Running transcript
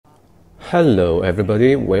Hello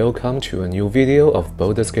everybody, welcome to a new video of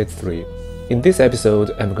Baldur's Gate 3. In this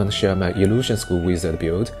episode, I'm gonna share my Illusion School Wizard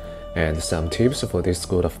build and some tips for this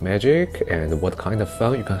school of magic and what kind of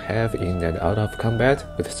fun you can have in and out of combat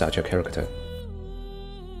with such a character.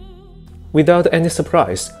 Without any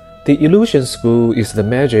surprise, the Illusion School is the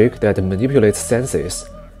magic that manipulates senses,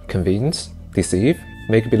 convince, deceive,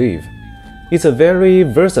 make believe. It's a very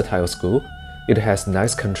versatile school. It has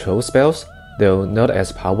nice control spells, though not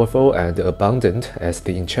as powerful and abundant as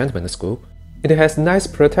the enchantment school. It has nice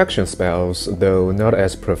protection spells, though not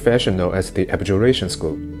as professional as the abjuration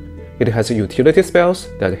school. It has utility spells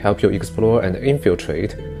that help you explore and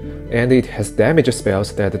infiltrate, and it has damage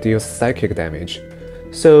spells that deal psychic damage.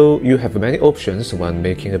 So you have many options when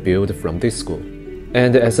making a build from this school.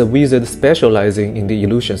 And as a wizard specializing in the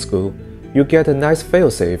illusion school, you get a nice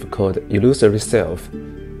failsafe called Illusory Self.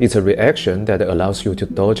 It's a reaction that allows you to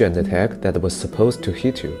dodge an attack that was supposed to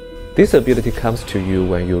hit you. This ability comes to you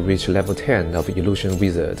when you reach level 10 of Illusion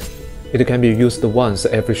Wizard. It can be used once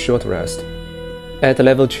every short rest. At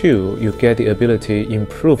level 2, you get the ability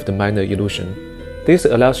Improved Minor Illusion. This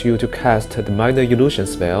allows you to cast the Minor Illusion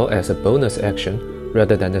spell as a bonus action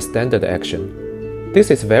rather than a standard action. This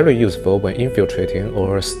is very useful when infiltrating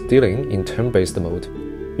or stealing in turn-based mode.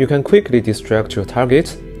 You can quickly distract your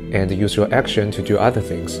targets and use your action to do other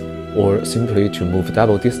things, or simply to move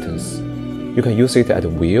double distance. You can use it at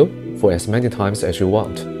will for as many times as you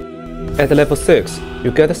want. At level 6,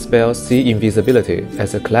 you get the spell See Invisibility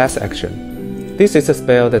as a class action. This is a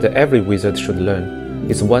spell that every wizard should learn.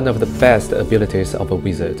 It's one of the best abilities of a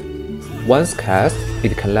wizard. Once cast,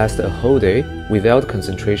 it can last a whole day without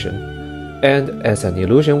concentration. And as an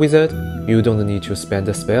illusion wizard, you don't need to spend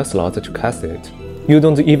a spell slot to cast it. You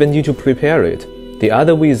don't even need to prepare it. The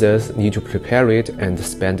other wizards need to prepare it and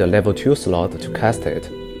spend a level 2 slot to cast it.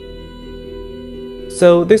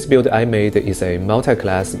 So this build I made is a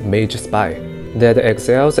multi-class mage spy that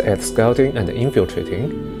excels at scouting and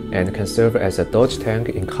infiltrating and can serve as a dodge tank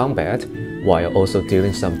in combat while also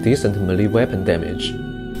dealing some decent melee weapon damage.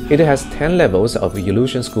 It has 10 levels of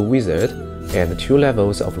Illusion School Wizard and 2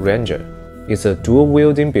 levels of Ranger. It's a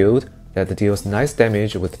dual-wielding build that deals nice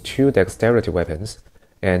damage with 2 dexterity weapons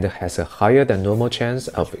and has a higher than normal chance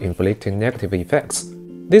of inflicting negative effects.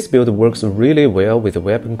 This build works really well with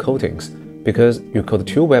weapon coatings because you coat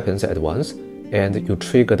 2 weapons at once and you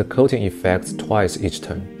trigger the coating effects twice each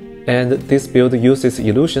turn. And this build uses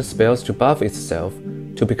illusion spells to buff itself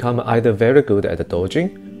to become either very good at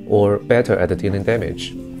dodging or better at dealing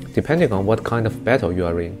damage, depending on what kind of battle you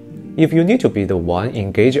are in. If you need to be the one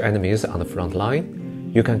engage enemies on the front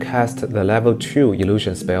line, you can cast the level 2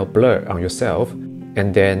 illusion spell Blur on yourself,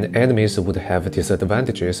 and then enemies would have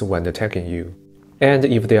disadvantages when attacking you. And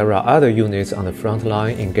if there are other units on the front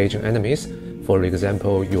line engaging enemies, for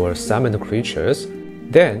example your summoned creatures,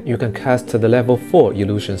 then you can cast the level 4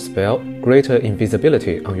 illusion spell Greater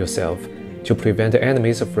Invisibility on yourself to prevent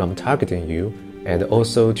enemies from targeting you and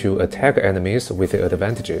also to attack enemies with the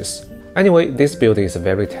advantages. Anyway, this build is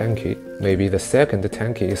very tanky, maybe the second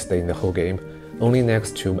tankiest in the whole game, only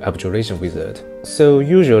next to Abjuration Wizard. So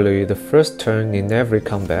usually the first turn in every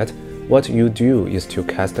combat, what you do is to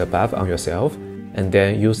cast a buff on yourself and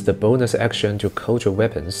then use the bonus action to coat your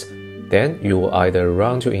weapons. Then you will either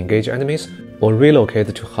run to engage enemies or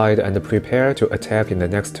relocate to hide and prepare to attack in the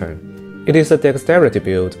next turn. It is a dexterity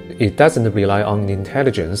build. It doesn't rely on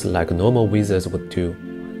intelligence like normal wizards would do.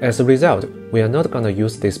 As a result, we are not gonna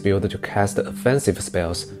use this build to cast offensive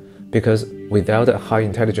spells, because without a high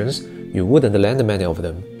intelligence, you wouldn't land many of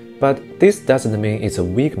them. But this doesn't mean it's a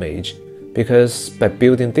weak mage, because by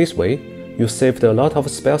building this way, you saved a lot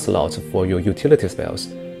of spell slots for your utility spells,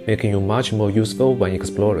 making you much more useful when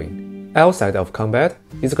exploring. Outside of combat,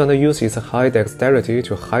 it's gonna use its high dexterity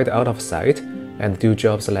to hide out of sight and do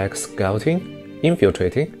jobs like scouting,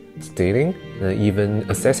 infiltrating, stealing, and even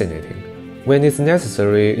assassinating. When it's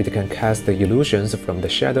necessary, it can cast the illusions from the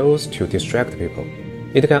shadows to distract people.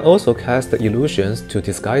 It can also cast illusions to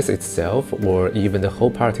disguise itself or even the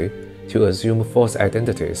whole party to assume false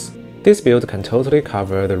identities. This build can totally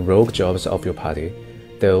cover the rogue jobs of your party,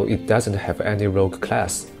 though it doesn't have any rogue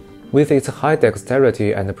class. With its high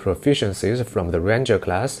dexterity and proficiencies from the Ranger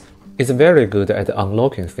class, it's very good at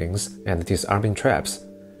unlocking things and disarming traps.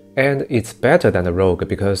 And it's better than a rogue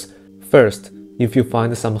because, first, if you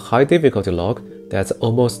find some high difficulty lock that's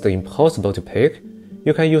almost impossible to pick,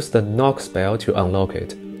 you can use the knock spell to unlock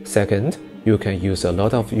it. Second, you can use a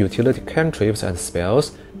lot of utility cantrips and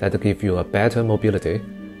spells that give you a better mobility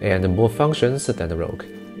and more functions than the rogue.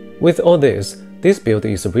 With all this, This build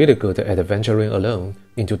is really good at venturing alone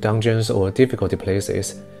into dungeons or difficult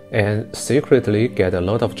places and secretly get a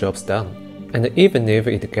lot of jobs done. And even if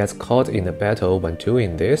it gets caught in a battle when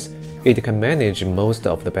doing this, it can manage most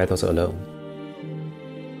of the battles alone.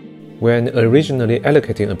 When originally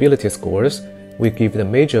allocating ability scores, we give the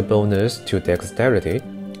major bonus to dexterity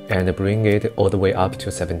and bring it all the way up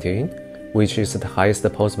to 17, which is the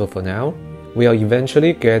highest possible for now. We'll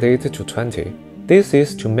eventually get it to 20. This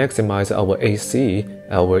is to maximize our AC,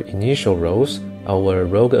 our initial rolls, our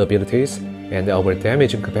rogue abilities, and our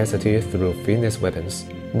damage capacity through fitness weapons.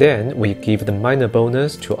 Then we give the minor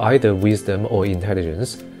bonus to either Wisdom or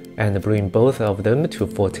Intelligence, and bring both of them to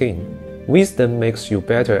 14. Wisdom makes you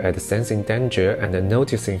better at sensing danger and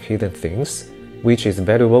noticing hidden things, which is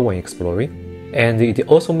valuable when exploring, and it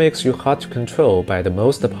also makes you hard to control by the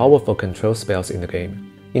most powerful control spells in the game.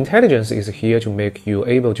 Intelligence is here to make you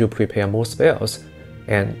able to prepare more spells,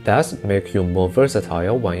 and thus make you more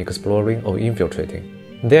versatile when exploring or infiltrating.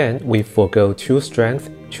 Then we forgo 2 strength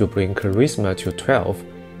to bring charisma to 12,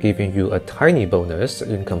 giving you a tiny bonus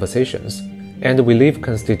in conversations. And we leave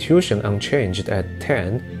constitution unchanged at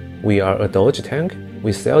 10. We are a dodge tank,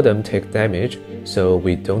 we seldom take damage, so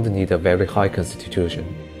we don't need a very high constitution.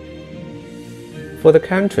 For the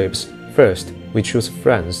cantrips, first we choose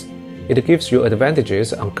friends. It gives you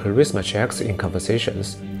advantages on charisma checks in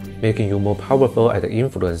conversations, making you more powerful at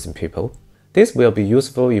influencing people. This will be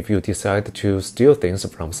useful if you decide to steal things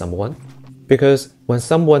from someone, because when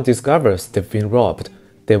someone discovers they've been robbed,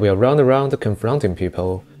 they will run around confronting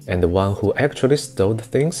people, and the one who actually stole the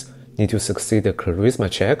things need to succeed a charisma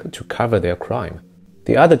check to cover their crime.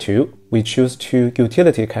 The other 2, we choose 2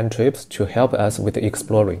 utility cantrips to help us with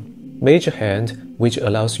exploring. Mage Hand, which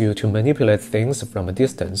allows you to manipulate things from a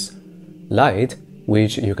distance. Light,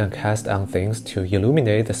 which you can cast on things to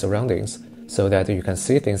illuminate the surroundings, so that you can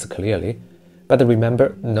see things clearly. But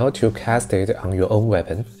remember not to cast it on your own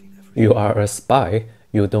weapon. You are a spy,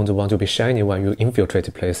 you don't want to be shiny when you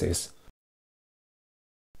infiltrate places.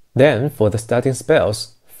 Then for the starting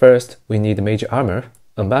spells, first we need Mage Armor,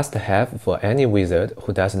 a must-have for any wizard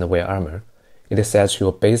who doesn't wear armor. It sets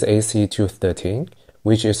your base AC to 13,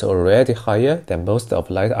 which is already higher than most of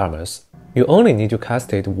light armors. You only need to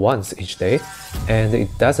cast it once each day, and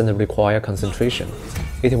it doesn't require concentration.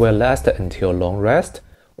 It will last until long rest,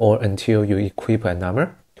 or until you equip an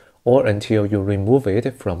armor, or until you remove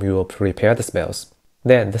it from your prepared spells.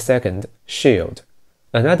 Then the second, Shield.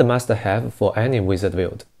 Another must-have for any wizard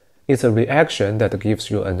build. It's a reaction that gives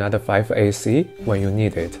you another 5 AC when you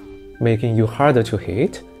need it, making you harder to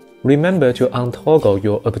hit. Remember to untoggle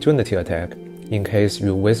your opportunity attack, in case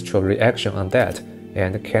you waste your reaction on that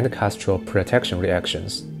and can't cast your protection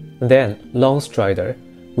reactions. Then Long Strider,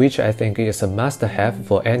 which I think is a must-have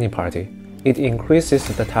for any party. It increases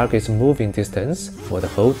the target's moving distance for the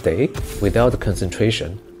whole day without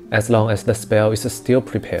concentration, as long as the spell is still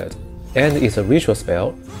prepared. And it's a ritual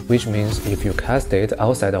spell, which means if you cast it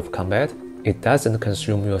outside of combat, it doesn't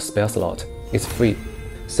consume your spell slot. It's free.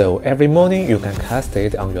 So every morning you can cast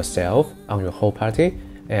it on yourself, on your whole party,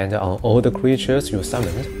 and on all the creatures you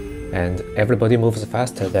summoned, and everybody moves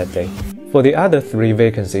faster that day. For the other 3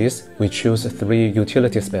 vacancies, we choose 3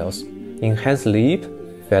 utility spells: Enhance Leap,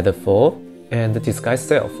 Feather Fall, and Disguise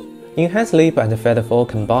Self. Enhance Leap and Feather Fall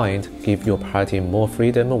combined give your party more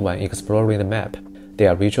freedom when exploring the map. They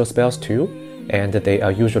are ritual spells too, and they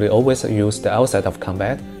are usually always used outside of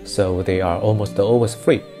combat, so they are almost always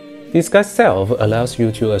free. Disguise Self allows you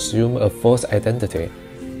to assume a false identity.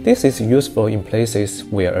 This is useful in places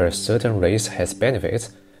where a certain race has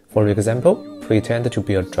benefits. For example, pretend to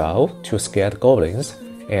be a drow to scare goblins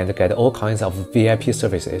and get all kinds of VIP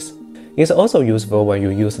services. It's also useful when you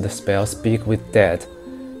use the spell Speak with Dead.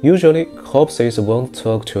 Usually, corpses won't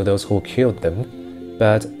talk to those who killed them,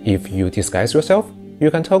 but if you disguise yourself,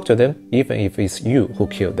 you can talk to them even if it's you who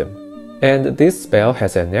killed them. And this spell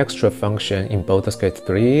has an extra function in Baldur's Gate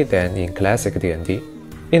 3 than in classic D&D.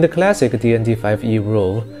 In the classic D&D 5e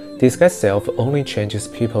rule, Disguise Self only changes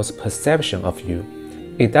people's perception of you.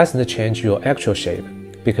 It doesn't change your actual shape,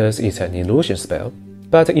 because it's an illusion spell.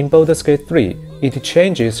 But in Baldur's Gate 3, it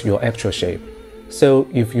changes your actual shape. So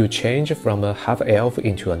if you change from a half-elf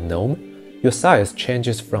into a gnome, your size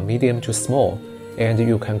changes from medium to small, and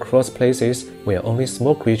you can cross places where only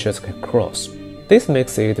small creatures can cross. This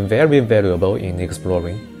makes it very valuable in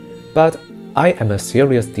exploring. But I am a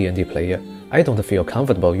serious D&D player. I don't feel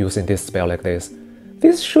comfortable using this spell like this.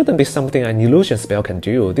 This shouldn't be something an illusion spell can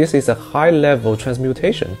do. This is a high-level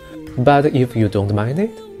transmutation. But if you don't mind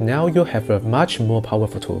it, now you have a much more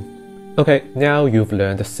powerful tool. Okay, now you've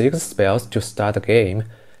learned 6 spells to start the game,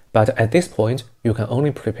 but at this point, you can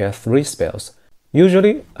only prepare 3 spells.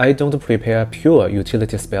 Usually, I don't prepare pure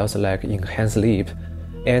utility spells like Enhance Leap,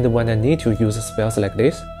 and when I need to use spells like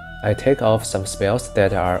this, I take off some spells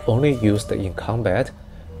that are only used in combat,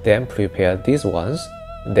 then prepare these ones,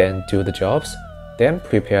 then do the jobs, then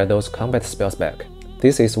prepare those combat spells back.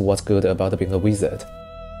 This is what's good about being a wizard.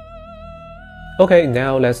 Okay,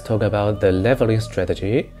 now let's talk about the leveling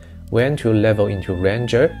strategy, when to level into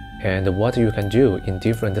Ranger, and what you can do in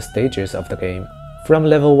different stages of the game. From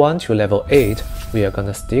level 1 to level 8, we are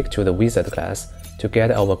gonna stick to the wizard class to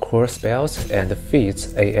get our core spells and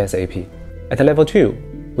feats ASAP. At level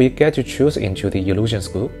 2, we get to choose into the Illusion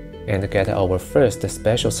School and get our first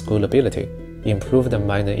special school ability, Improved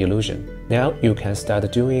Minor Illusion. Now you can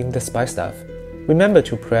start doing the spy stuff. Remember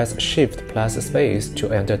to press Shift plus Space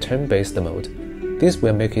to enter turn-based mode. This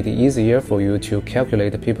will make it easier for you to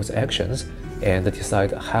calculate people's actions and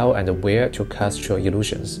decide how and where to cast your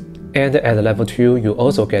illusions. And at level 2, you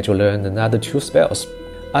also get to learn another 2 spells.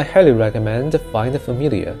 I highly recommend Find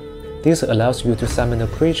Familiar. This allows you to summon a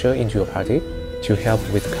creature into your party to help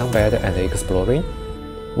with combat and exploring.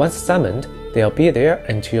 Once summoned, they'll be there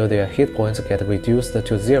until their hit points get reduced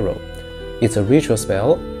to 0. It's a ritual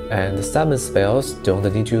spell, and summon spells don't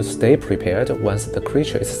need to stay prepared once the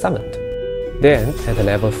creature is summoned. Then, at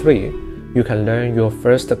level 3, you can learn your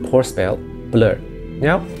first core spell, Blur.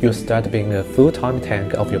 Now, you start being a full-time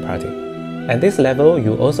tank of your party. At this level,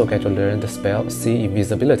 you also get to learn the spell See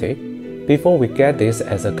Invisibility. Before we get this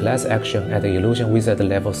as a class action at the Illusion Wizard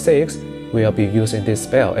level 6, we'll be using this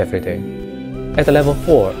spell every day. At level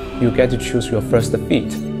 4, you get to choose your first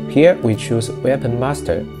feat. Here, we choose Weapon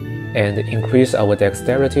Master and increase our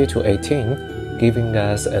dexterity to 18, giving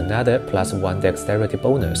us another +1 dexterity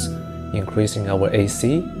bonus, increasing our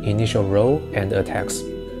AC, initial roll, and attacks.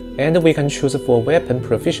 And we can choose for weapon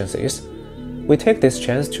proficiencies. We take this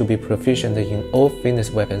chance to be proficient in all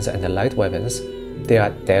finished weapons and light weapons. There are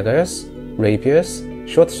daggers, rapiers,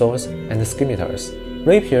 short swords, and scimitars.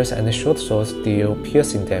 Rapiers and short swords deal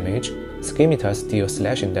piercing damage, scimitars deal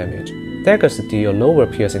slashing damage. Daggers deal lower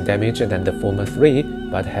piercing damage than the former 3,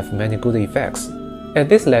 but have many good effects. At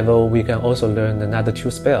this level, we can also learn another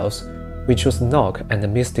 2 spells. We choose Knock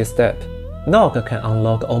and Misty Step. Knock can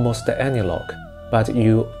unlock almost any lock, but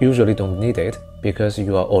you usually don't need it because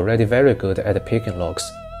you are already very good at picking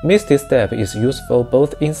locks. Misty Step is useful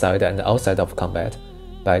both inside and outside of combat,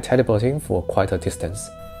 by teleporting for quite a distance.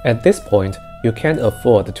 At this point, you can't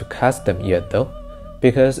afford to cast them yet though,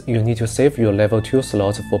 because you need to save your level 2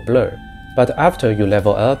 slots for Blur. But after you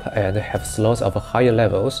level up and have slots of higher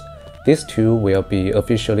levels, these 2 will be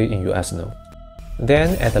officially in your arsenal.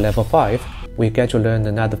 Then at level 5, we get to learn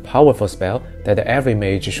another powerful spell that every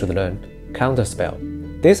mage should learn, Counter Spell.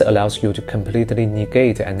 This allows you to completely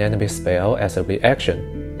negate an enemy spell as a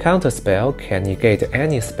reaction. Counter Spell can negate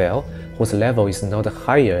any spell whose level is not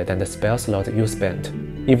higher than the spell slot you spent.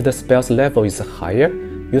 If the spell's level is higher,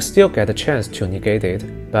 you still get a chance to negate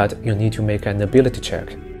it, but you need to make an ability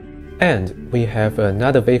check. And we have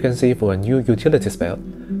another vacancy for a new utility spell.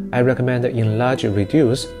 I recommend Enlarge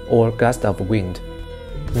Reduce or Gust of Wind.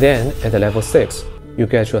 Then, at level 6, you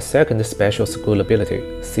get your second special school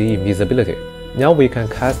ability, See Invisibility. Now we can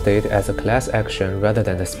cast it as a class action rather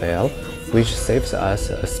than a spell, which saves us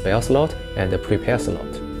a spell slot and a prepare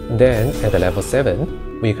slot. Then, at level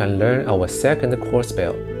 7, we can learn our second core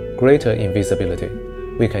spell, Greater Invisibility.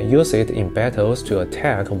 We can use it in battles to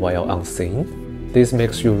attack while unseen. This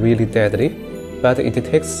makes you really deadly, but it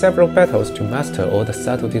takes several battles to master all the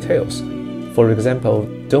subtle details. For example,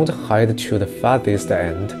 don't hide to the farthest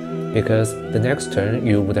end, because the next turn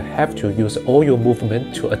you would have to use all your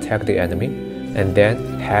movement to attack the enemy, and then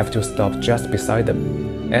have to stop just beside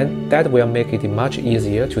them, and that will make it much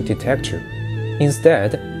easier to detect you.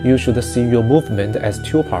 Instead, you should see your movement as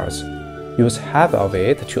 2 parts. Use half of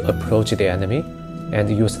it to approach the enemy, and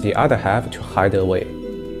use the other half to hide away.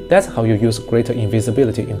 That's how you use Greater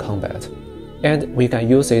Invisibility in combat. And we can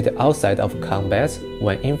use it outside of combat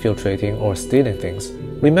when infiltrating or stealing things.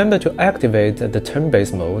 Remember to activate the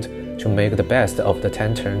turn-based mode to make the best of the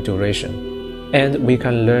 10-turn duration. And we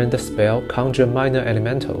can learn the spell Conjure Minor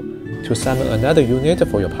Elemental to summon another unit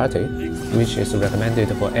for your party, which is recommended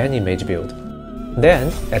for any mage build.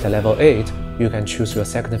 Then, at level 8, you can choose your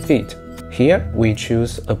second feat. Here, we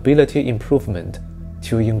choose Ability Improvement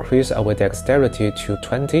to increase our dexterity to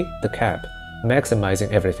 20, the cap,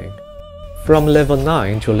 maximizing everything. From level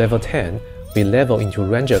 9 to level 10, we level into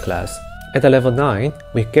Ranger class. At level 9,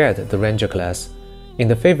 we get the Ranger class. In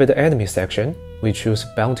the favored enemy section, we choose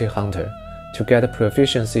Bounty Hunter to get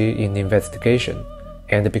proficiency in investigation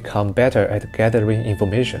and become better at gathering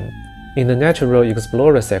information. In the Natural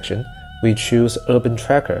Explorer section, we choose Urban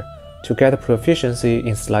Tracker to get proficiency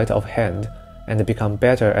in sleight of hand and become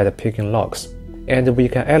better at picking locks, and we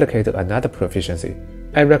can allocate another proficiency.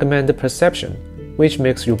 I recommend Perception, which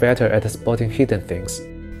makes you better at spotting hidden things.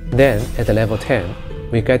 Then, at level 10,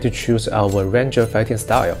 we get to choose our Ranger fighting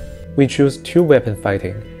style. We choose two-weapon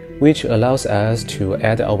fighting, which allows us to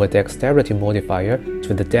add our dexterity modifier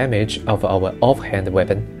to the damage of our offhand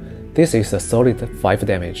weapon. This is a solid 5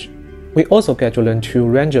 damage. We also get to learn 2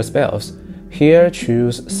 Ranger spells. Here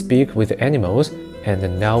choose Speak with Animals,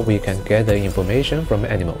 and now we can gather information from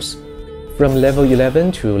animals. From level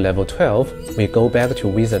 11 to level 12, we go back to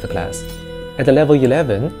Wizard class. At level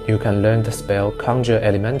 11, you can learn the spell Conjure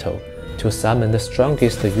Elemental to summon the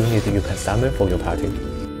strongest unit you can summon for your party.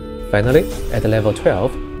 Finally, at level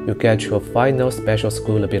 12, you get your final special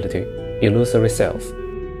school ability, Illusory Self.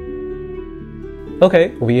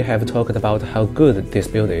 Okay, we have talked about how good this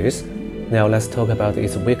build is. Now let's talk about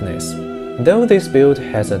its weakness. Though this build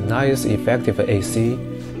has a nice effective AC,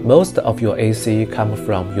 most of your AC come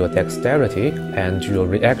from your dexterity and your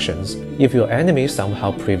reactions. If your enemy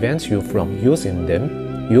somehow prevents you from using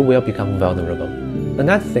them, you will become vulnerable.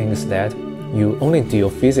 Another thing is that you only deal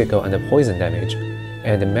physical and poison damage,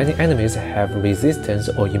 and many enemies have resistance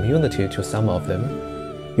or immunity to some of them.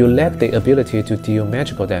 You lack the ability to deal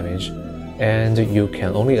magical damage, and you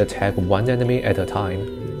can only attack one enemy at a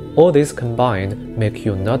time. All these combined make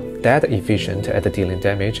you not that efficient at dealing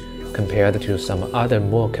damage compared to some other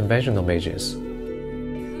more conventional mages.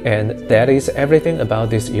 And that is everything about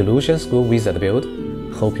this Illusion School Wizard build.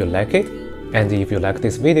 Hope you like it, and if you like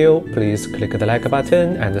this video, please click the like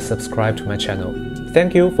button and subscribe to my channel.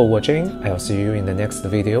 Thank you for watching. I'll see you in the next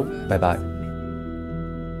video. Bye bye.